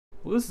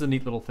Well, this is a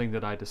neat little thing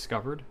that I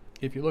discovered.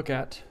 If you look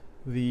at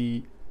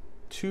the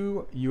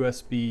two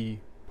USB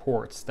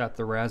ports that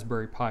the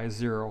Raspberry Pi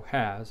Zero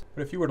has,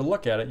 but if you were to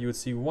look at it, you would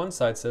see one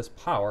side says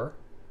power,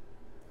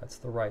 that's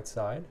the right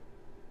side,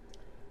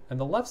 and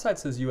the left side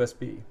says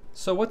USB.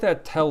 So what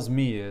that tells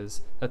me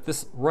is that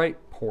this right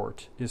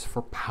port is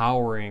for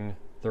powering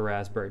the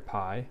Raspberry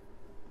Pi,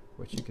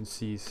 which you can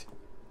see it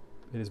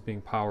is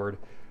being powered.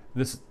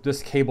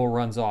 This cable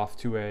runs off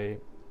to a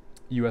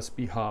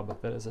USB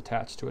hub that is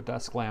attached to a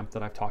desk lamp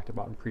that I've talked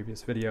about in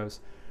previous videos.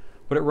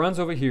 But it runs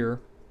over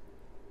here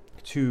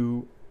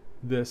to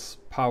this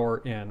power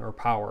in, or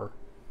power.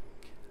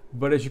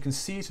 But as you can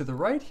see to the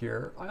right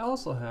here, I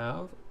also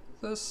have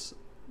this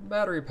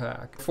battery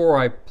pack. Before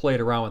I played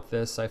around with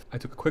this, I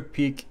took a quick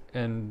peek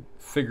and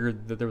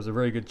figured that there was a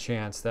very good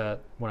chance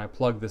that when I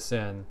plugged this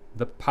in,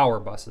 the power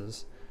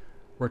buses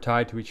were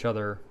tied to each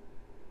other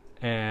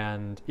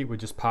and it would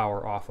just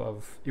power off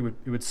of, it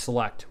would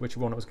select which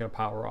one it was going to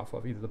power off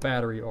of, either the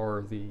battery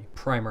or the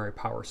primary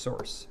power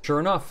source.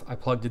 Sure enough, I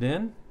plugged it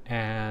in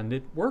and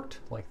it worked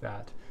like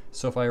that.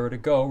 So if I were to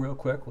go real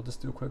quick, we'll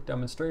just do a quick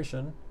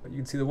demonstration. But you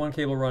can see the one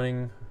cable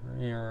running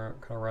here,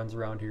 kind of runs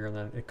around here, and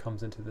then it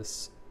comes into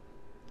this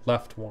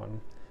left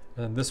one.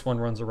 And then this one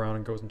runs around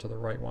and goes into the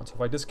right one. So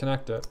if I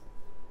disconnect it,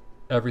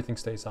 everything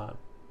stays on.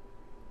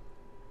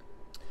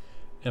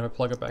 And if I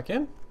plug it back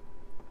in,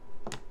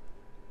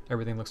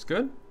 everything looks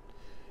good.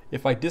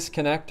 If I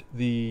disconnect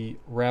the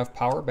Rav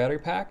Power battery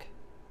pack,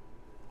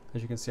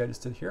 as you can see I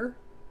just did here,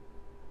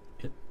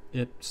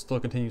 it still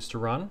continues to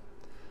run.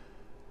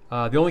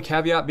 The only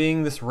caveat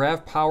being this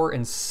Rav Power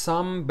in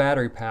some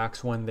battery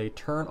packs, when they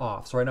turn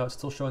off, so right now it's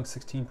still showing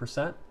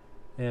 16%,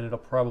 and it'll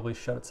probably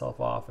shut itself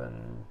off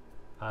in,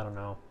 I don't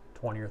know,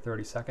 20 or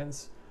 30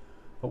 seconds.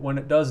 But when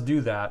it does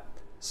do that,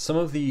 some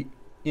of the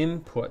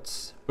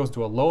inputs goes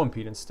to a low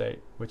impedance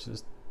state, which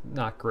is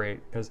not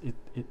great because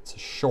it's a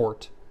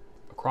short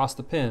across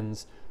the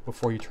pins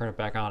before you turn it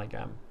back on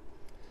again.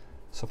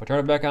 So if I turn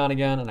it back on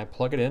again and I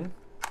plug it in,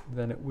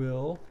 then it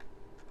will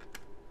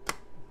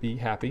be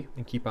happy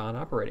and keep on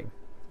operating.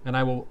 And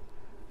I will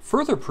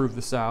further prove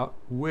this out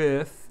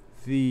with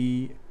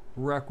the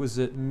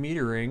requisite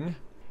metering.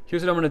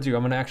 Here's what I'm going to do.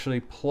 I'm going to actually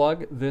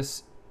plug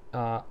this,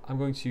 I'm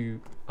going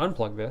to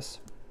unplug this,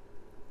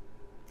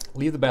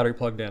 leave the battery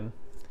plugged in, and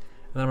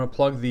then I'm going to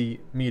plug the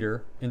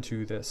meter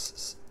into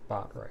this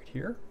spot right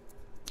here.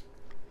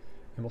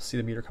 And we'll see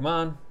the meter come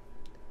on,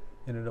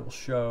 and it will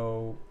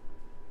show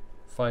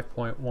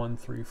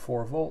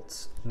 5.134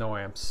 volts, no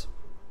amps,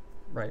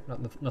 right?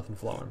 Nothing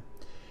flowing.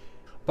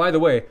 By the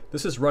way,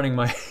 this is running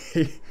my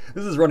this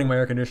is running my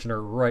air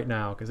conditioner right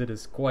now because it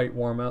is quite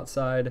warm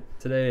outside.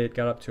 Today it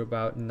got up to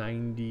about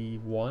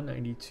 91,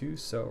 92.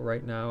 So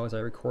right now as I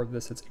record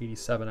this, it's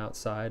 87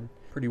 outside.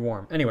 Pretty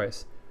warm.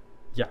 Anyways,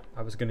 yeah,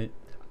 I was gonna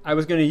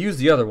use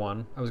the other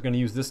one. I was gonna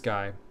use this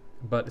guy,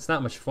 but it's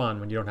not much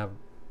fun when you don't have,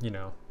 you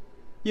don't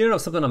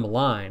have something on the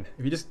line.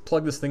 If you just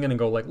plug this thing in and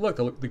go like, look,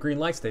 the green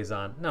light stays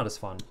on, not as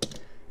fun.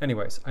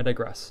 Anyways, I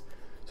digress.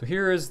 So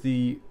here is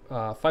the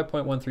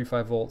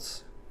 5.135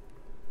 volts.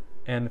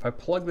 And if I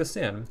plug this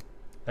in,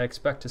 I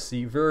expect to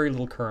see very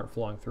little current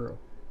flowing through.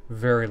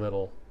 Very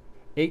little.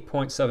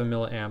 8.7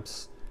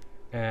 milliamps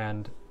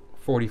and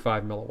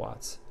 45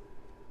 milliwatts.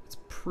 It's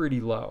pretty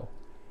low.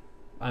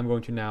 I'm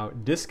going to now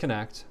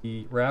disconnect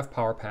the Rav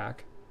Power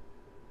Pack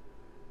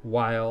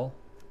while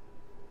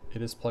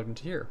it is plugged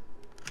into here.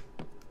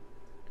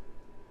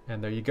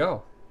 And there you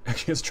go.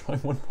 Actually, it's drawing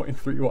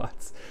 1.3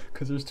 watts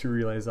because there's two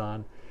relays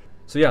on.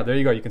 So yeah, there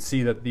you go. You can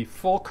see that the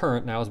full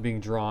current now is being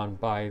drawn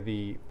by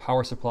the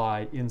power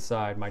supply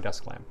inside my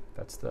desk lamp.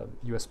 That's the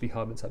USB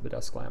hub inside the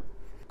desk lamp.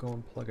 Go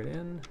and plug it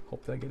in.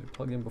 Hopefully I get it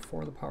plugged in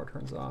before the power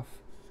turns off.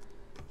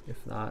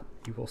 If not,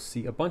 you will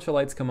see a bunch of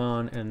lights come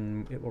on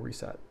and it will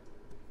reset.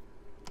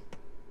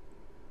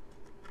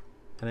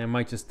 And I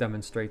might just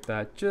demonstrate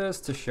that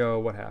just to show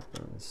what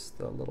happens,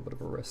 the little bit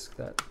of a risk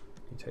that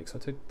you take. So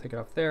take it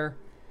off there.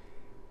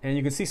 And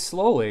you can see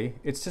slowly,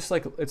 it's just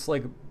like,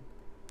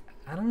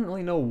 I don't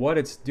really know what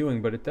it's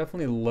doing, but it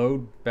definitely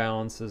load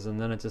balances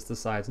and then it just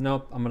decides,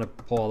 nope, I'm going to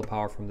pull all the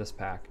power from this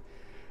pack.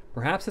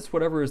 Perhaps it's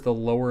whatever is the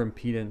lower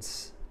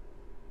impedance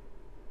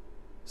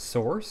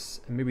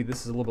source, and maybe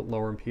this is a little bit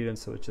lower impedance,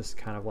 so it just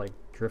kind of like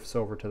drifts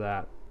over to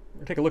that.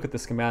 We'll take a look at the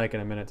schematic in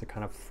a minute to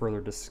kind of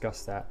further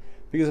discuss that.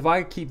 Because if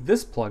I keep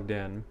this plugged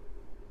in,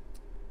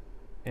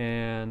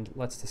 and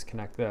let's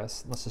disconnect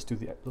this, let's just do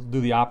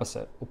the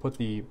opposite. We'll put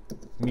the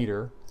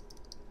meter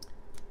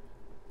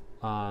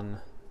on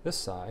this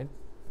side.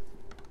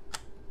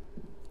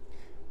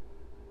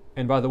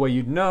 And by the way,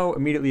 you'd know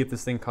immediately if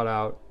this thing cut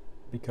out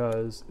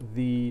because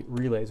the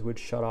relays would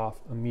shut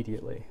off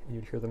immediately and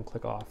you'd hear them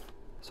click off.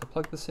 So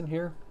plug this in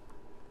here.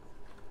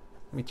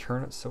 Let me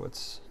turn it so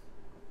it's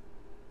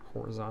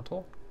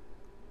horizontal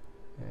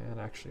and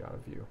actually out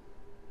of view.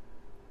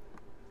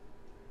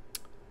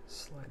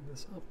 Slide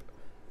this up,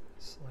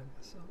 slide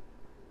this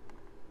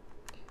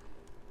up.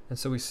 And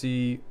so we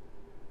see,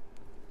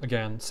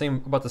 again,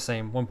 about the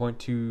same,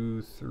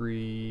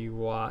 1.23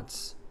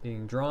 watts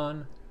being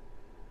drawn.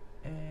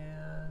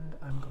 And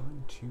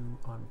to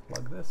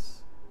unplug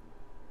this.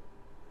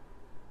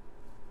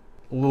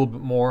 A little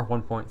bit more,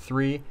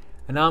 1.3,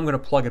 and now I'm going to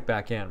plug it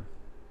back in.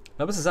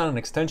 Now this is on an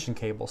extension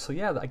cable, so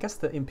yeah, I guess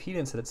the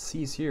impedance that it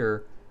sees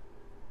here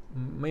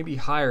may be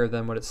higher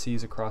than what it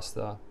sees across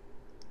the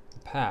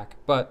pack,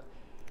 but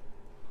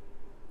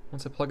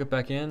once I plug it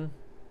back in,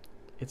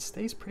 it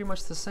stays pretty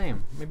much the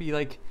same. Maybe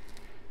like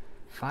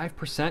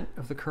 5%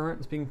 of the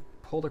current is being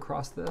pulled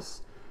across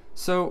this.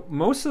 So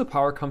most of the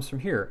power comes from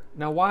here.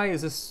 Now why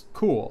is this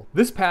cool?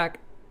 This pack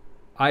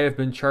I have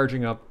been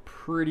charging up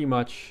pretty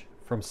much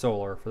from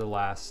solar for the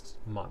last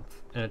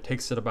month. And it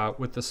takes it about,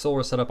 with the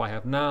solar setup I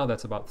have now,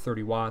 that's about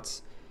 30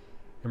 watts.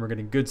 And we're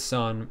getting good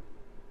sun.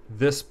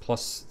 This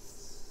plus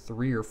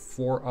 3 or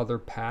 4 other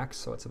packs,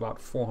 so it's about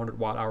 400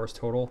 watt hours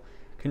total,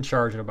 can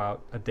charge in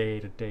about a day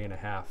to day and a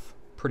half.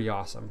 Pretty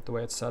awesome the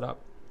way it's set up.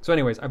 So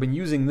anyways, I've been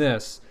using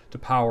this to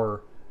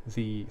power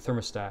the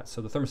thermostat. So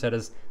the thermostat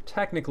is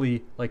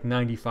technically like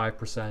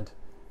 95%,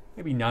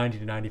 maybe 90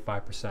 to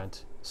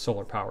 95%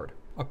 solar powered.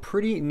 A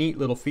pretty neat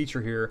little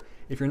feature here,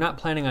 if you're not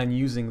planning on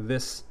using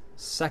this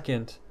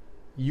second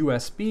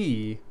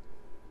USB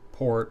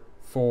port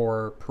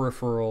for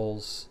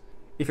peripherals,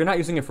 if you're not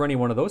using it for any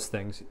one of those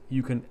things,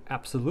 you can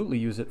absolutely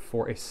use it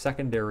for a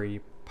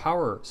secondary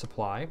power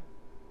supply,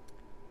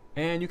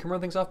 and you can run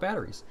things off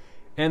batteries.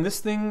 And this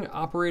thing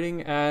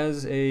operating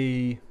as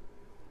a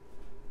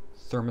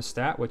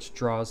thermostat, which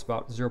draws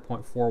about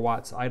 0.4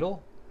 watts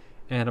idle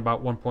and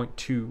about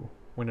 1.2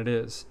 when it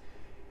is.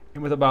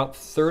 And with about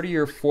 30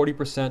 or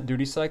 40%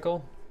 duty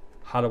cycle,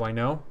 how do I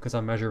know? Because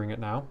I'm measuring it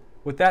now.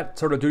 With that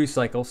sort of duty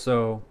cycle,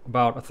 so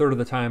about a third of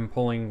the time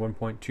pulling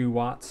 1.2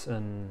 watts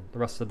and the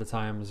rest of the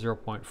time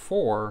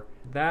 0.4,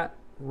 that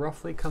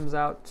roughly comes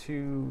out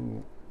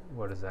to,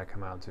 what does that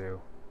come out to?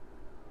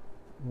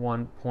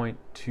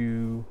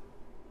 1.2.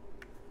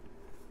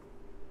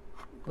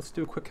 Let's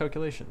do a quick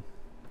calculation.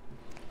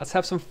 Let's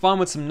have some fun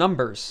with some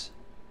numbers.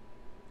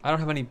 I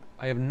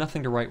have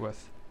nothing to write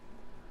with.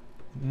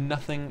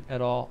 Nothing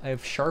at all. I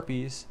have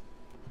Sharpies.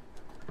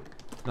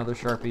 Another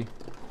Sharpie.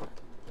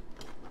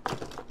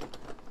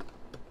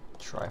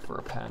 Try for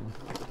a pen.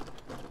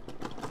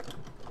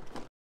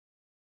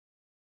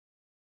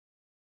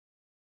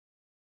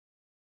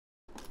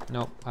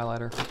 Nope,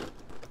 highlighter.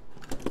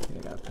 I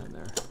think I got a pen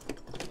there.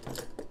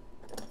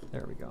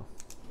 There we go.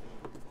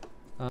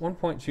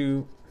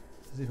 1.2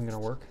 is even going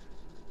to work.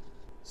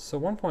 So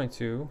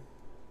 1.2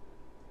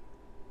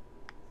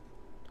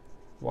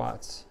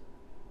 watts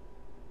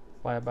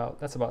by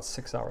that's about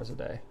 6 hours a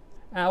day.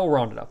 We'll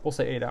round it up. We'll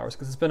say 8 hours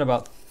because it's been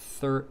about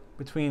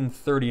between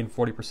 30 and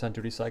 40%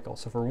 duty cycle.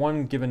 So for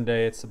one given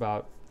day, it's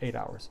about 8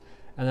 hours.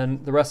 And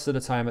then the rest of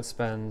the time it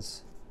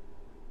spends,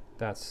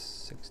 that's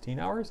 16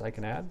 hours I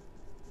can add.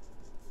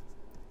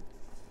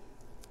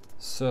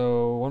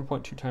 So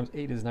 1.2 times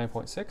 8 is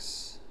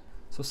 9.6,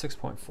 so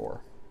 6.4.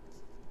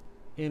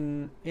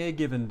 In a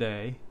given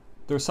day,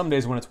 there are some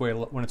days when it's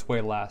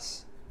way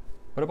less,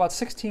 but about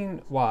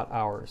 16 watt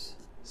hours.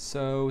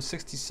 So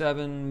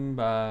 67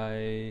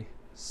 by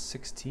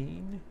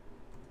 16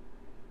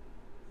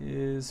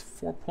 is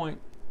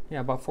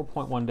about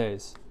 4.1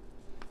 days.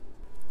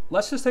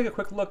 Let's just take a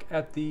quick look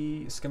at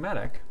the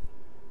schematic.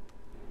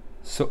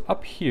 So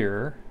up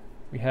here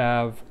we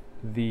have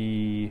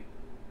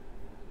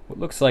what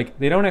looks like,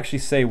 they don't actually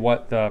say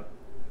what the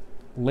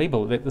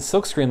label, the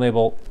silkscreen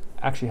label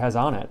actually has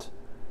on it.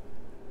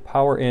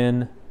 Power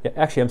in, yeah,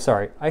 actually I'm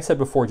sorry, I said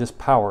before just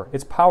power.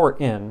 It's power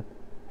in,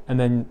 and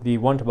then the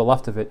one to the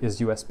left of it is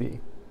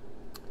USB.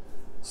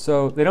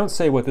 So they don't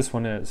say what this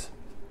one is.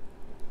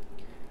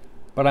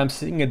 But I'm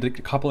seeing a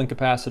decoupling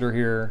capacitor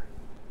here,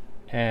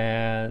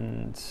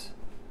 and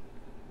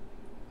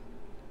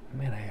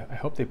man, I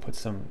hope they put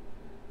some,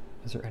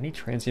 is there any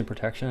transient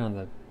protection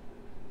on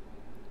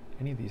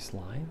any of these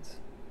lines?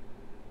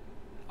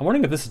 I'm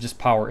wondering if this is just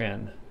power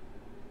in,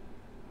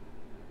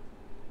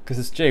 because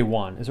it's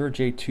J1. Is there a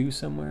J2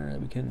 somewhere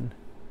that we can,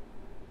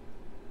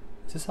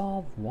 is this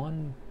all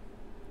one?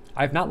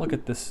 I've not looked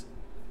at this.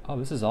 Oh,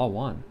 this is all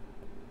one.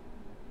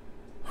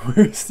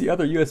 Where's the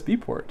other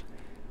USB port?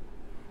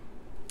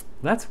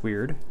 That's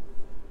weird.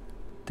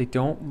 They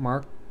don't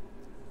mark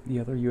the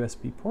other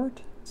USB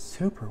port?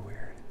 Super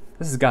weird.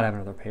 This has got to have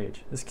another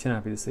page. This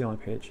cannot be the only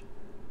page.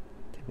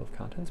 Table of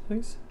contents,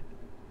 please.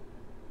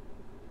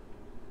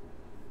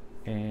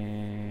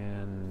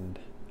 And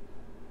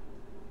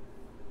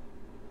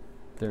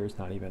there's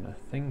not even a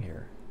thing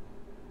here.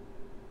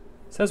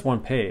 It says one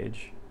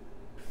page.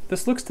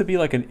 This looks to be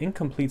like an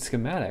incomplete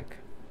schematic.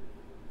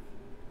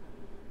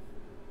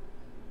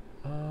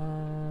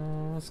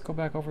 Let's go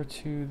back over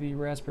to the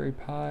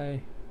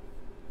raspberrypi.org.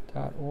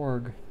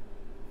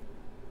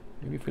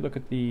 Maybe if we look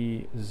at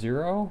the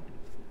 0.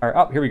 All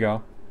right, here we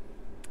go.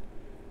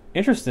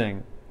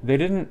 Interesting. They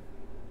didn't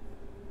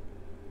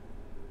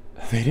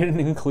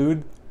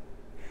include,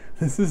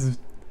 this is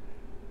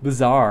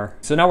bizarre.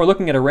 So now we're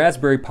looking at a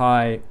Raspberry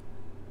Pi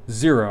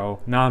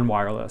 0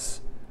 non-wireless.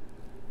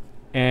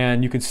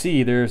 And you can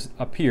see there's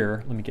up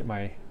here, let me get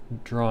my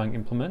drawing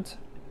implement.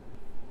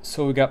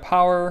 So we got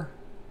power.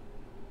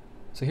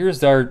 So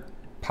here's our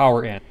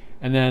power in.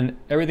 And then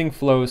everything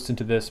flows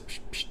into this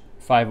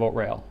 5-volt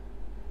rail.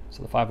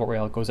 So the 5-volt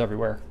rail goes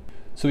everywhere.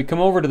 So we come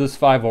over to this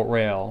 5-volt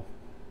rail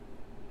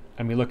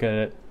and we look at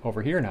it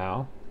over here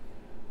now.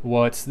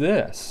 What's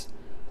this?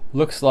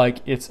 Looks like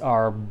it's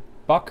our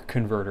buck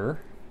converter.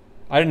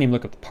 I didn't even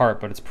look at the part,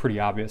 but it's pretty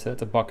obvious that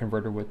it's a buck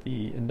converter with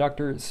the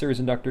inductors,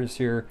 series inductors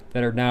here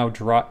that are now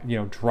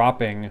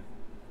dropping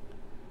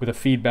with a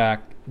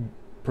feedback,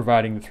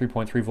 providing the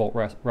 3.3 volt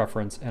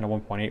reference and a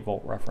 1.8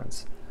 volt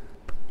reference.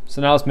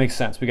 So now this makes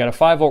sense. We got a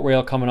 5-volt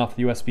rail coming off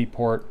the USB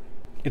port.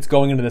 It's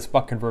going into this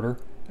buck converter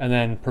and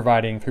then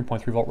providing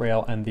 3.3 volt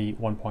rail and the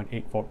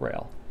 1.8 volt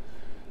rail.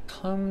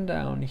 Come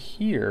down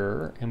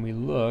here and we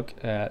look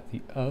at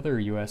the other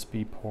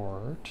USB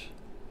port.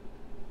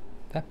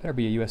 That better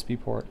be a USB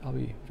port. I'll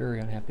be very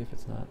unhappy if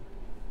it's not.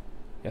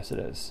 Yes, it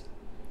is.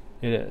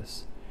 It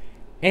is.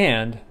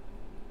 And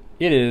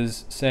it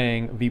is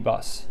saying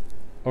VBus.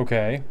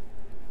 Okay.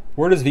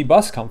 Where does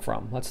VBus come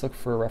from? Let's look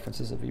for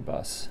references of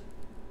VBus.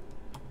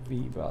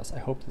 VBus. I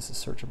hope this is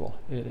searchable.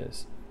 It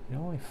is. You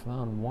only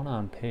found one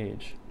on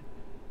page.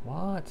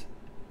 What?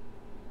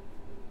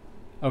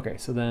 Okay,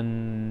 so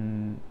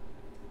then,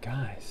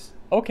 guys.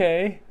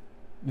 Okay.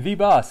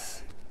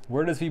 VBus.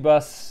 Where does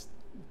VBus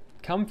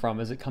come from?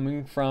 Is it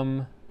coming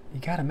from... You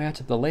gotta match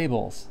up the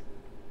labels.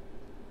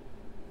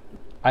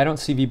 I don't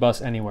see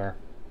VBus anywhere.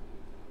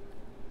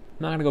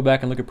 I'm not gonna go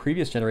back and look at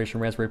previous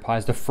generation Raspberry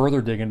Pis to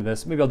further dig into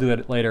this. Maybe I'll do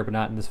that later, but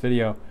not in this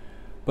video.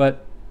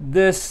 But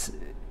this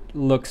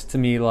looks to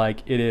me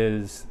like it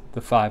is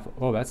the 5...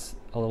 Oh, that's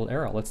a little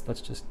arrow. Let's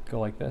just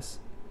go like this.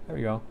 There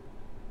we go.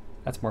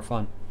 That's more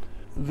fun.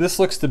 This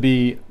looks to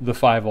be the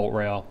 5-volt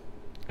rail.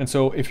 And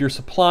so if you're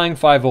supplying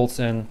 5 volts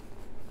in,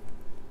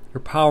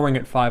 you're powering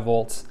at 5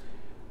 volts,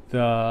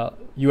 the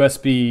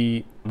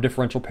USB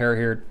differential pair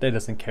here, it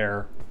doesn't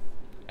care.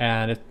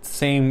 And it's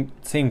same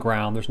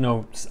ground. There's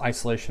no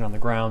isolation on the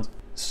ground.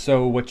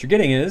 So what you're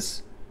getting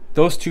is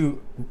those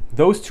two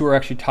are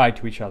actually tied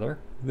to each other.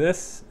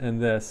 This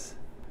and this.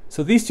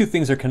 So these two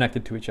things are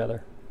connected to each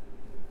other.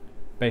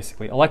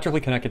 Basically,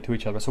 electrically connected to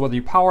each other. So whether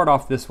you power it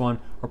off this one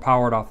or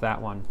power it off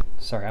that one.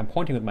 Sorry, I'm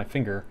pointing with my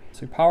finger.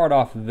 So you power it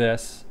off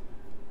this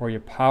or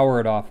you power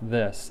it off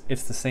this.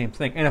 It's the same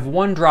thing. And if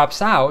one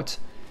drops out,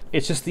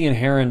 it's just the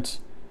inherent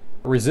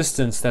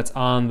resistance that's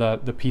on the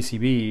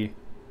PCB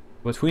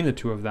between the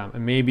two of them.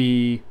 And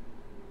maybe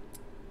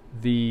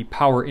the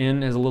power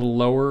in is a little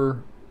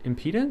lower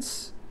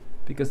impedance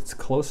because it's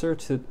closer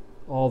to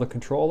all the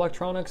control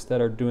electronics that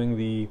are doing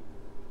the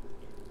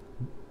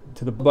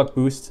buck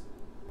boost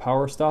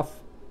power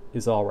stuff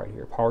is all right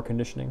here, power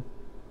conditioning.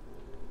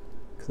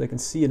 Because I can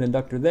see an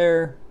inductor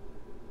there,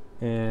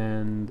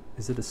 and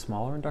is it a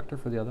smaller inductor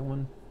for the other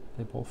one?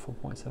 They both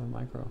 4.7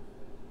 micro.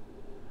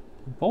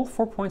 Both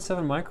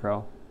 4.7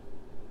 micro.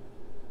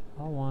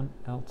 L1,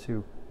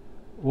 L2.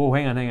 Whoa,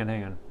 hang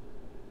on.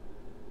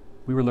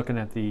 We were looking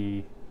at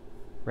the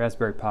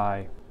Raspberry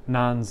Pi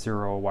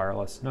non-zero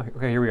wireless. No,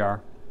 okay, here we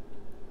are.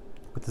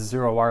 With the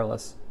zero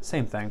wireless,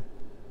 same thing.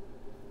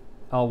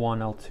 L1,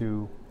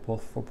 L2,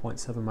 both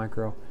 4.7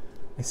 micro.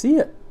 I see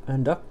an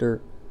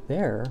inductor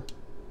there,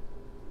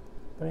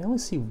 but I only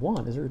see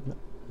one. Is there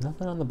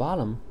nothing on the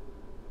bottom?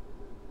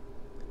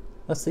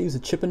 Unless they use a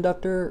chip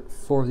inductor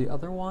for the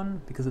other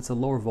one because it's a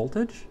lower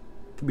voltage.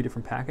 Could be a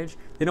different package.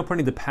 They don't put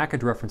any of the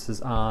package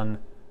references on.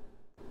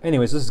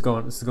 Anyways, this is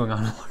going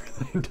on longer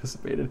than I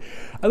anticipated.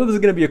 I thought this was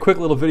going to be a quick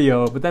little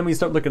video, but then we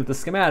start looking at the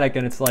schematic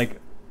and it's like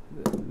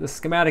the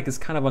schematic is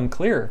kind of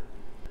unclear.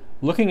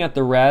 Looking at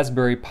the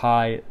Raspberry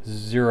Pi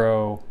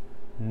Zero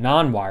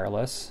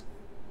non-wireless,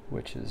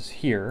 which is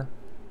here,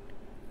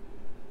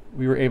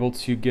 we were able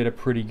to get a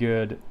pretty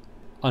good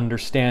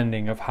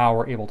understanding of how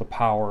we're able to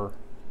power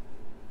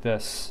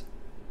this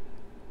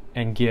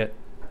and get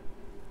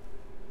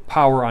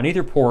power on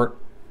either port,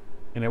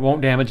 and it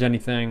won't damage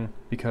anything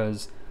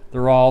because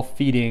they're all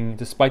feeding,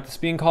 despite this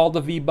being called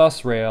the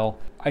VBus rail.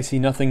 I see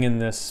nothing in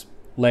this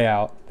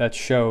layout that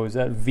shows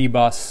that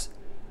VBus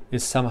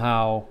is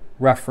somehow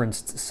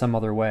referenced some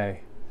other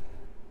way.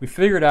 We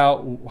figured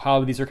out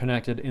how these are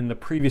connected in the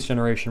previous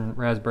generation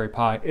Raspberry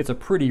Pi. It's a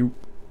pretty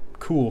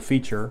cool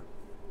feature.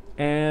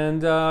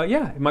 And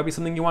yeah, it might be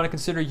something you want to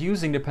consider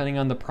using depending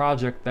on the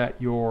project that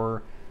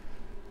you're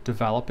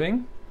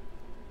developing.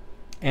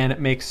 And it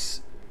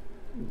makes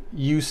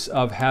use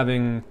of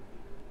having,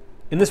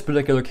 in this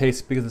particular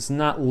case, because it's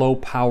not low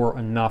power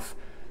enough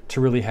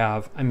to really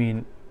have, I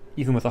mean,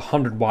 even with a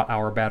 100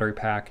 watt-hour battery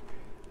pack,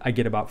 I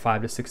get about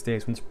 5 to 6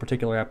 days with this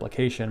particular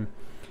application.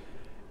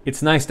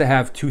 It's nice to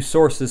have two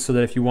sources so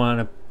that if you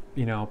want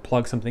to,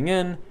 plug something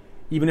in,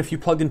 even if you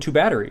plugged in two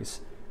batteries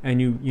and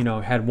you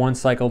had one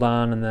cycled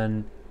on and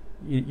then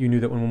you knew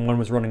that when one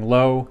was running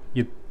low,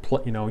 you'd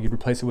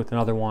replace it with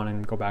another one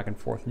and go back and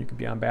forth, and you could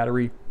be on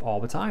battery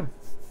all the time.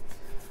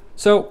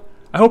 So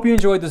I hope you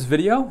enjoyed this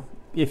video.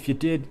 If you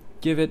did,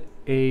 give it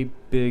a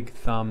big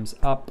thumbs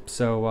up.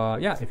 So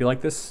yeah, if you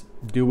like this,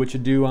 do what you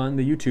do on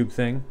the YouTube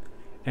thing,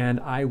 and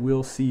I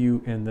will see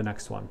you in the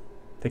next one.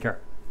 Take care.